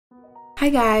Hi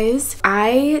guys,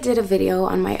 I did a video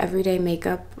on my everyday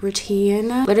makeup routine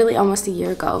literally almost a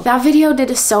year ago. That video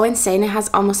did so insane. It has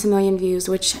almost 1 million views,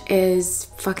 which is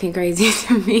fucking crazy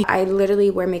to me. I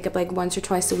literally wear makeup like once or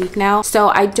twice a week now, so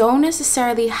I don't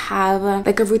necessarily have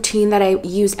like a routine that I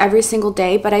use every single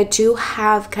day, but I do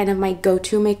have kind of my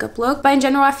go-to makeup look. But in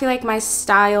general, I feel like my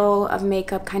style of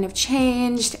makeup kind of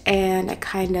changed and it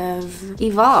kind of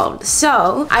evolved.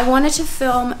 So I wanted to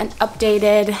film an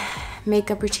updated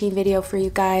makeup routine video for you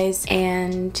guys,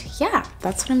 and yeah,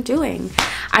 that's what I'm doing.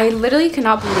 I literally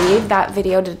cannot believe that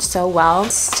video did so well.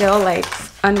 It's still like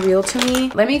unreal to me.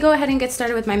 Let me go ahead and get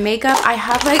started with my makeup. I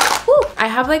have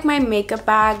like my makeup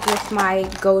bag with my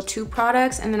go-to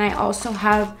products, and then I also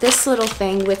have this little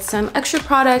thing with some extra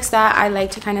products that I like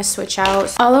to kind of switch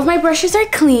out. All of my brushes are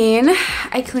clean.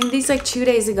 I cleaned these like 2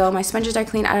 days ago. My sponges are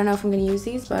clean. I don't know if I'm gonna use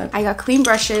these, but I got clean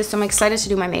brushes, so I'm excited to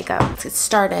do my makeup. Let's get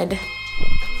started.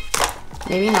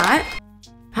 Maybe not.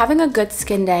 Having a good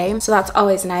skin day, so that's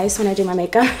always nice when I do my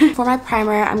makeup. For my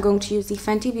primer, I'm going to use the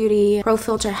Fenty Beauty Pro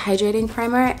Filter Hydrating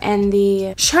Primer and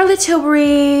the Charlotte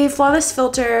Tilbury Flawless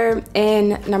Filter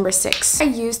in number 6. I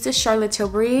used the Charlotte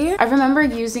Tilbury. I remember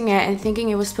using it and thinking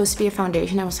it was supposed to be a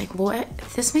foundation. I was like, what?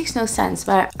 This makes no sense,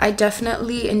 but I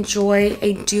definitely enjoy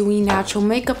a dewy, natural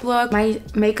makeup look. My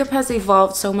makeup has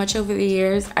evolved so much over the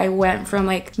years. I went from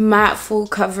like matte full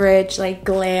coverage, like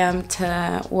glam,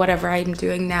 to whatever I'm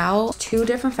doing now. 2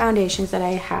 different foundations that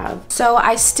I have. So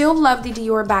I still love the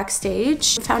Dior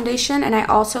Backstage foundation, and I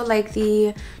also like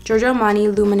the Giorgio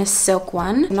Armani Luminous Silk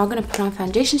one. I'm not gonna put on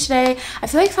foundation today. I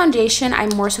feel like foundation I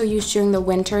more so use during the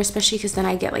winter, especially because then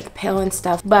I get like pale and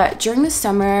stuff. But during the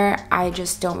summer, I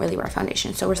just don't really wear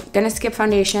foundation. So we're gonna skip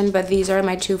foundation, but these are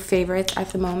my 2 favorites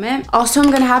at the moment. Also, I'm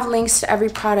gonna have links to every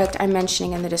product I'm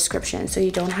mentioning in the description, so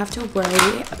you don't have to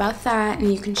worry about that,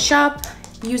 and you can shop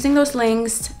using those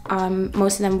links.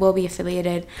 Most of them will be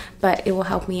affiliated, but it will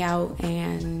help me out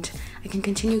and I can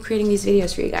continue creating these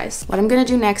videos for you guys. What I'm gonna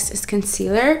do next is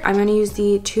concealer. I'm gonna use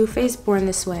the Too Faced Born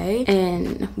This Way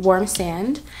in Warm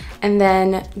Sand. And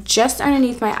then just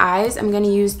underneath my eyes, I'm gonna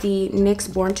use the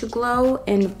NYX Born to Glow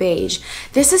in Beige.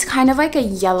 This is kind of like a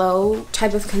yellow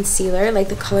type of concealer. Like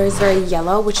the color is very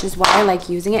yellow, which is why I like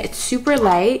using it. It's super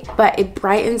light, but it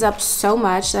brightens up so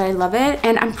much that I love it.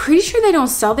 And I'm pretty sure they don't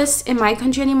sell this in my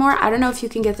country anymore. I don't know if you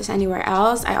can get this anywhere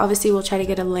else. I obviously will try to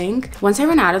get a link. Once I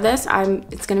run out of this,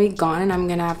 it's gonna be gone, and I'm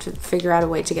gonna have to figure out a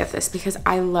way to get this because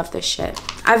I love this shit.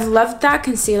 I've loved that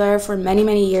concealer for many,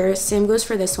 many years. Same goes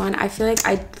for this one. I feel like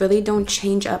I really don't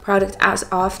change up product as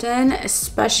often,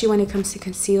 especially when it comes to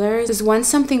concealers, because once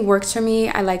something works for me,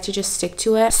 I like to just stick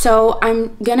to it. So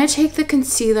I'm gonna take the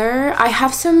concealer. I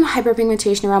have some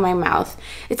hyperpigmentation around my mouth.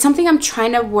 It's something I'm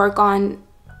trying to work on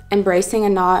embracing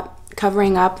and not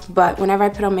covering up, but whenever I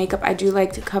put on makeup, I do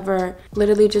like to cover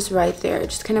literally just right there,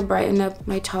 just kind of brighten up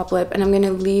my top lip. And I'm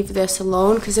gonna leave this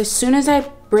alone because as soon as I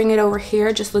bring it over here,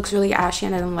 it just looks really ashy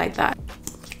and I don't like that.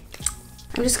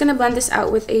 I'm just gonna blend this out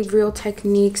with a Real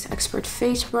Techniques Expert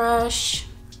Face Brush.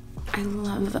 I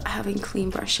love having clean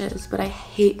brushes, but I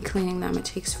hate cleaning them. It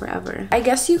takes forever. I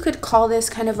guess you could call this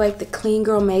kind of like the clean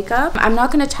girl makeup. I'm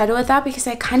not gonna title it that because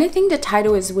I kind of think the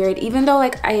title is weird, even though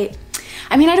like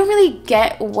I mean, I don't really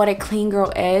get what a clean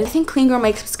girl is. I think clean girl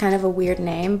makeup is kind of a weird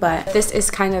name, but this is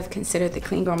kind of considered the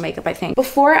clean girl makeup, I think.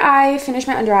 Before I finish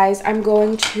my under eyes, I'm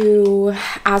going to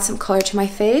add some color to my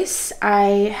face.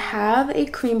 I have a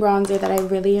cream bronzer that I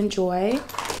really enjoy,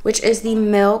 which is the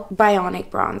Milk Bionic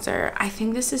Bronzer. I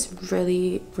think this is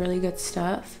really, really good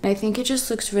stuff. I think it just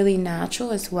looks really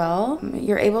natural as well.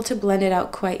 You're able to blend it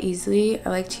out quite easily. I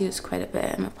like to use quite a bit.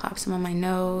 I'm gonna pop some on my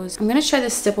nose. I'm gonna try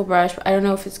this stipple brush, but I don't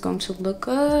know if it's going to look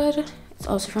good. It's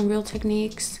also from Real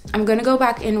Techniques. I'm gonna go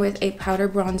back in with a powder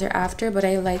bronzer after, but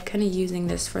I like kind of using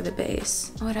this for the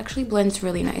base. Oh, it actually blends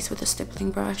really nice with a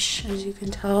stippling brush, as you can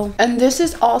tell. And this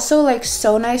is also like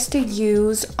so nice to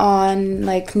use on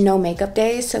like no makeup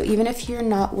days. So even if you're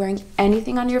not wearing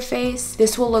anything on your face,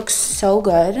 this will look so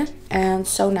good and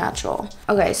so natural.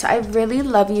 Okay, so I really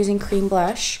love using cream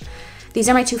blush. These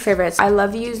are my 2 favorites. I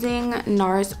love using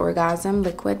NARS Orgasm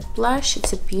Liquid Blush.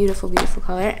 It's a beautiful, beautiful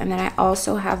color. And then I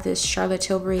also have this Charlotte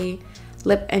Tilbury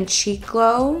Lip and Cheek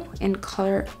Glow in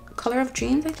color of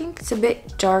Dreams, I think. It's a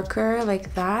bit darker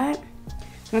like that.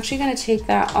 I'm actually gonna take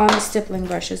that on the stippling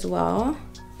brush as well,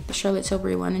 the Charlotte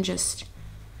Tilbury one, and just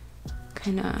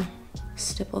kind of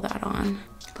stipple that on.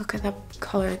 Look at that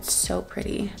color, it's so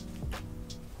pretty.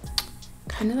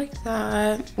 Kind of like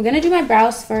that. I'm gonna do my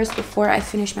brows first before I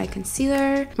finish my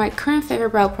concealer. My current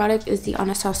favorite brow product is the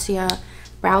Anastasia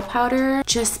brow powder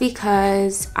just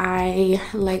because I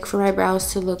like for my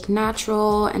brows to look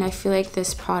natural, and I feel like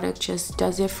this product just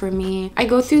does it for me. I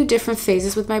go through different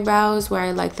phases with my brows where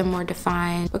I like them more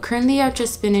defined, but currently I've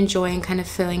just been enjoying kind of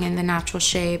filling in the natural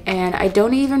shape, and I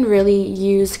don't even really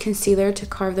use concealer to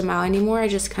carve them out anymore. I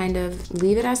just kind of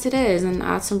leave it as it is and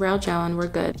add some brow gel and we're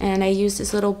good. And I use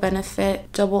this little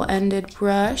Benefit double-ended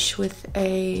brush with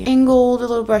a angled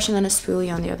little brush and then a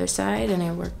spoolie on the other side, and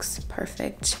it works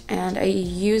perfect. And I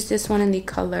use this one in the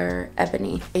color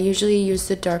Ebony. I usually use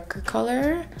the darker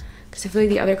color because I feel like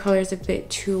the other color is a bit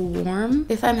too warm.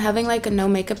 If I'm having like a no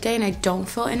makeup day and I don't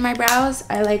fill in my brows,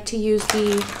 I like to use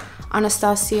the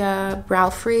Anastasia Brow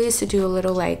Freeze to do a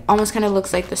little like, almost kind of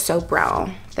looks like the soap brow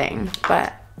thing,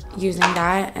 but using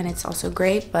that, and it's also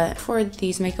great. But for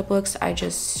these makeup looks, I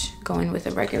just go in with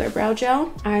a regular brow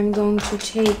gel. I'm going to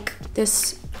take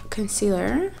this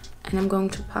concealer and I'm going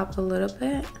to pop a little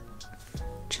bit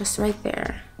just right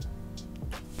there.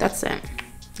 That's it.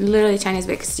 Literally tiniest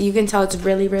bit, because you can tell it's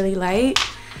really, really light.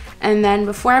 And then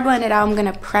before I blend it out, I'm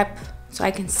gonna prep so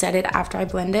I can set it after I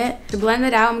blend it. To blend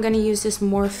it out, I'm gonna use this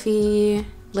Morphe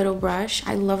little brush.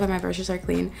 I love that my brushes are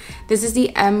clean. This is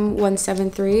the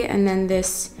M173, and then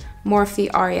this Morphe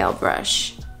Ariel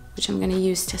brush, which I'm gonna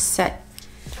use to set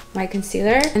my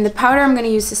concealer. And the powder I'm gonna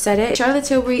use to set it, Charlotte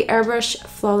Tilbury Airbrush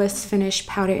Flawless Finish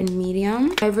Powder in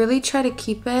medium. I really try to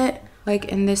keep it like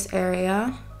in this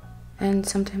area, and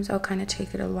sometimes I'll kind of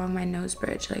take it along my nose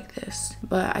bridge like this,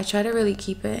 but I try to really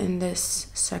keep it in this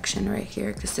section right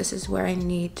here because this is where I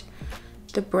need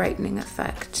the brightening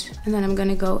effect. And then I'm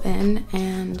gonna go in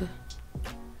and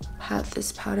pat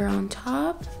this powder on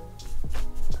top.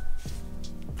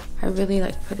 I really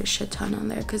like put a shit ton on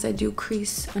there because I do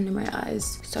crease under my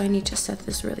eyes, so I need to set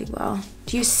this really well.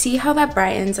 Do you see how that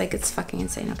brightens? Like, it's fucking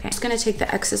insane. Okay, I'm just gonna take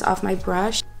the excess off my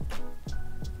brush.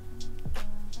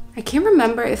 I can't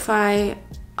remember if I,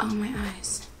 oh my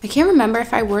eyes. I can't remember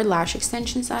if I wore lash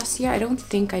extensions last year. I don't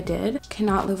think I did.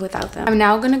 Cannot live without them. I'm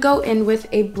now gonna go in with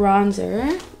a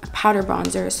bronzer, a powder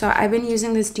bronzer. So I've been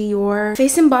using this Dior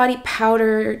Face and Body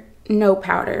Powder, No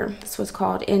Powder. That's what's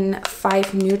called, in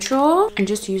 5 Neutral. And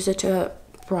just use it to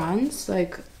bronze.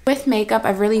 Like, with makeup,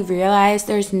 I've really realized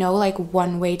there's no like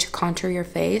one way to contour your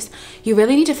face. You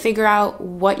really need to figure out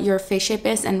what your face shape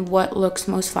is and what looks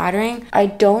most flattering. I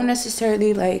don't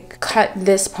necessarily like cut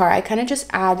this part. I kind of just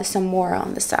add some more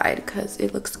on the side because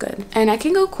it looks good. And I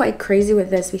can go quite crazy with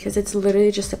this because it's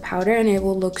literally just a powder and it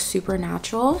will look super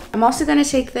natural. I'm also gonna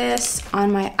take this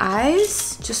on my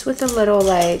eyes just with a little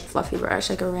like fluffy brush,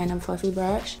 like a random fluffy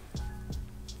brush.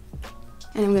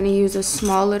 And I'm gonna use a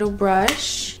small little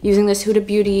brush using this Huda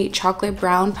Beauty chocolate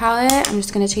brown palette. I'm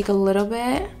just gonna take a little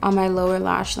bit on my lower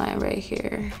lash line right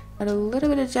here. Add a little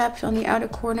bit of depth on the outer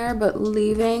corner, but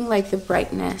leaving like the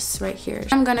brightness right here.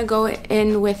 I'm gonna go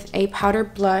in with a powder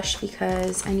blush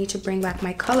because I need to bring back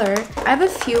my color. I have a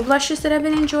few blushes that I've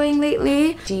been enjoying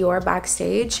lately. Dior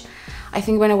Backstage. I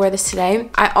think I'm gonna wear this today.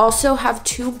 I also have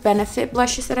 2 Benefit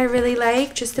blushes that I really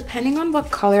like, just depending on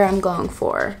what color I'm going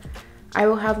for. I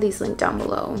will have these linked down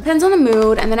below. Depends on the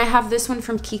mood. And then I have this one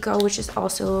from Kiko, which is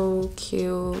also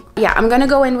cute. Yeah, I'm gonna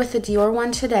go in with the Dior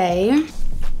one today.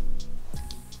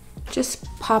 Just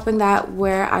popping that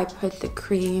where I put the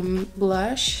cream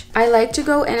blush. I like to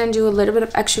go in and do a little bit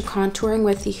of extra contouring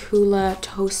with the Hoola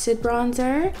Toasted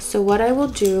Bronzer. So what I will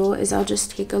do is I'll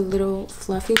just take a little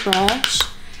fluffy brush.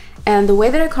 And the way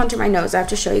that I contour my nose, I have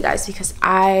to show you guys because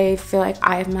I feel like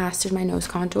I have mastered my nose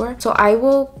contour. So I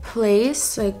will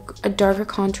place like a darker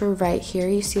contour right here.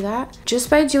 You see that?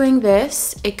 Just by doing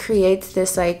this, it creates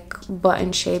this like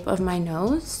button shape of my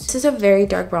nose. This is a very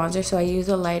dark bronzer, so I use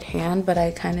a light hand, but I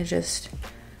kind of just,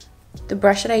 the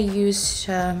brush that I use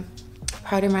to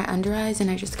powder my under eyes,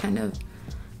 and I just kind of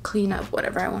clean up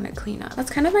whatever I want to clean up. That's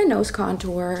kind of my nose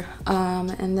contour.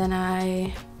 And then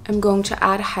I am going to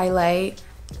add highlight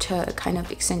to kind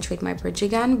of accentuate my bridge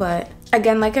again. But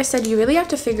again, like I said, you really have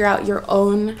to figure out your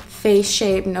own face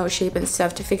shape, nose shape and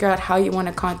stuff to figure out how you want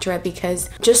to contour it, because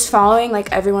just following like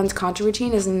everyone's contour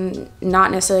routine is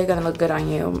not necessarily going to look good on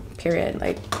you, period.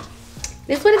 Like,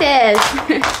 it's what it is.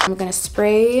 I'm gonna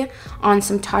spray on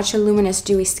some Tatcha Luminous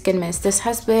Dewy Skin Mist. This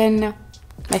has been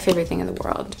my favorite thing in the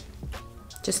world.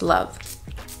 Just love.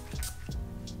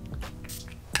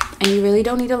 And you really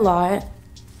don't need a lot.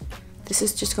 This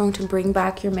is just going to bring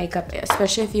back your makeup,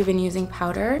 especially if you've been using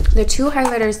powder. The 2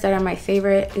 highlighters that are my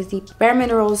favorite is the Bare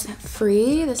Minerals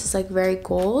Free. This is like very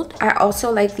gold. I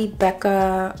also like the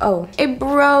Becca, oh, it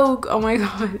broke, oh my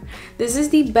god. This is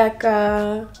the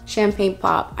Becca Champagne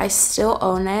Pop. I still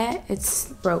own it,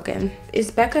 it's broken.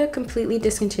 Is Becca completely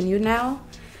discontinued now?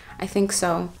 I think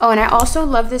so. Oh, and I also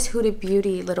love this Huda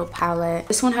Beauty little palette.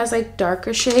 This one has like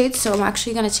darker shades, so I'm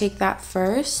actually gonna take that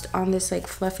first on this like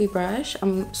fluffy brush.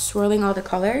 I'm swirling all the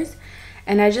colors,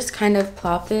 and I just kind of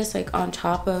plop this like on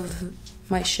top of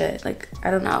my shit. Like, I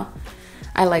don't know.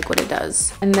 I like what it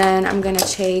does. And then I'm gonna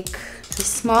take a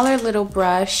smaller little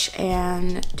brush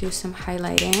and do some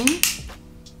highlighting.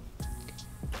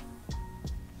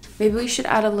 Maybe we should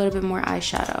add a little bit more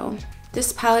eyeshadow.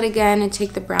 This palette again, and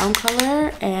take the brown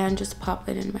color and just pop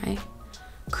it in my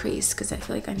crease because I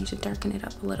feel like I need to darken it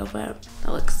up a little bit.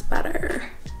 That looks better.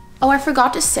 Oh, I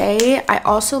forgot to say, I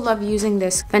also love using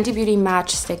this Fenty Beauty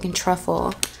Matchstick in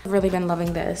Truffle. I've really been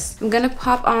loving this. I'm gonna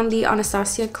pop on the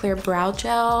Anastasia Clear Brow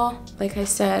Gel. Like I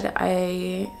said,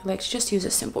 I like to just use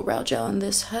a simple brow gel, and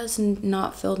this has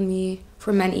not failed me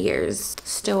for many years.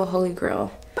 Still a holy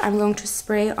grail. I'm going to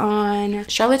spray on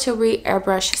Charlotte Tilbury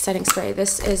Airbrush Setting Spray.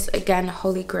 This is, again,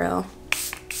 holy grail.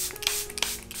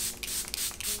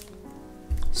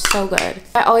 So good.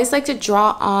 I always like to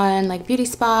draw on like beauty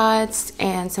spots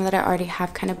and some that I already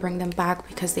have, kind of bring them back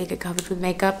because they get covered with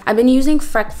makeup. I've been using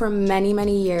Freck for many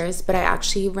years, but I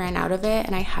actually ran out of it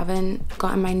and I haven't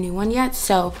gotten my new one yet.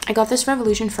 So I got this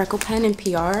Revolution Freckle Pen in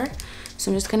PR.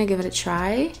 So I'm just gonna give it a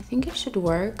try. I think it should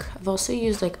work. I've also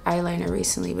used like eyeliner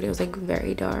recently, but it was like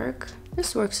very dark.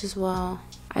 This works as well.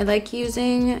 I like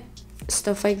using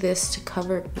stuff like this to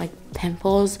cover like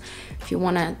pimples. If you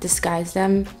wanna disguise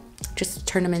them, just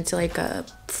turn them into like a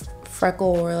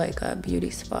freckle or like a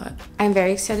beauty spot. I'm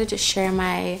very excited to share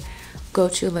my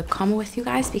go-to lip combo with you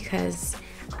guys because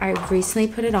I recently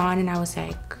put it on and I was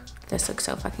like, this looks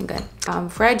so fucking good.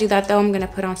 Before I do that though, I'm gonna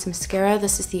put on some mascara.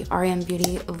 This is the RM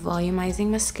Beauty Volumizing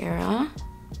Mascara.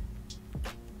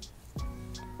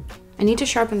 I need to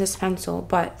sharpen this pencil,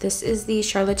 but this is the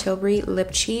Charlotte Tilbury Lip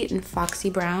Cheat in Foxy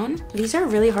Brown. These are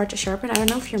really hard to sharpen. I don't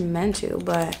know if you're meant to,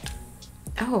 but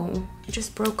oh, it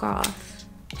just broke off.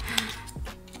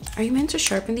 Are you meant to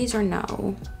sharpen these or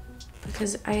no?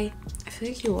 Because I feel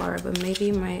like you are, but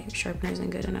maybe my sharpener isn't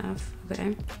good enough.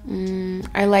 Okay.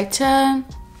 I like to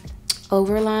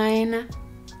overline.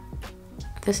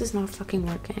 This is not fucking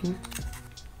working.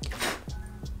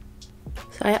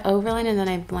 So I overline and then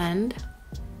I blend.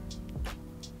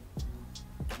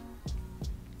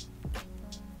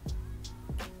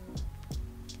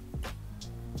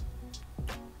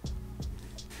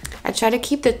 I try to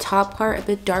keep the top part a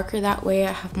bit darker, that way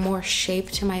I have more shape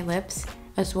to my lips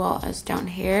as well as down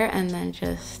here, and then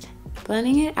just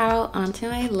blending it out onto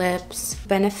my lips.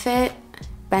 Benefit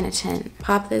Benetton.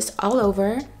 Pop this all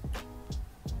over.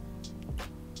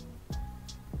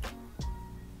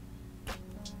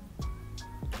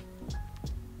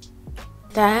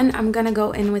 Then I'm gonna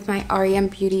go in with my REM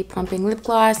Beauty Plumping Lip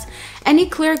Gloss. Any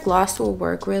clear gloss will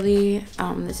work really.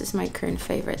 This is my current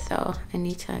favorite though. I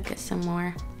need to get some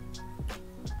more.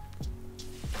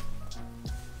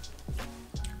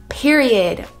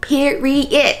 Period.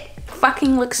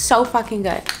 Fucking looks so fucking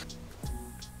good.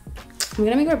 I'm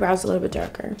gonna make my brows a little bit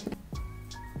darker.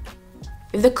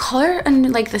 If the color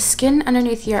and like the skin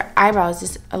underneath your eyebrows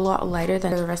is a lot lighter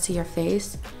than the rest of your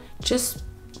face, just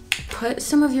put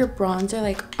some of your bronzer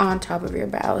like on top of your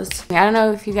brows. I don't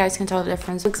know if you guys can tell the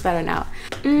difference. It looks better now.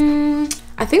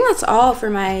 I think that's all for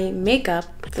my makeup.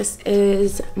 This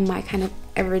is my kind of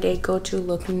everyday go-to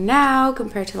look now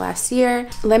compared to last year.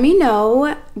 Let me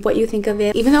know what you think of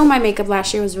it. Even though my makeup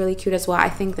last year was really cute as well, I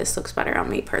think this looks better on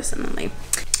me personally.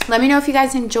 Let me know if you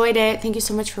guys enjoyed it. Thank you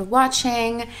so much for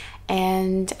watching,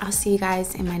 and I'll see you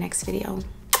guys in my next video.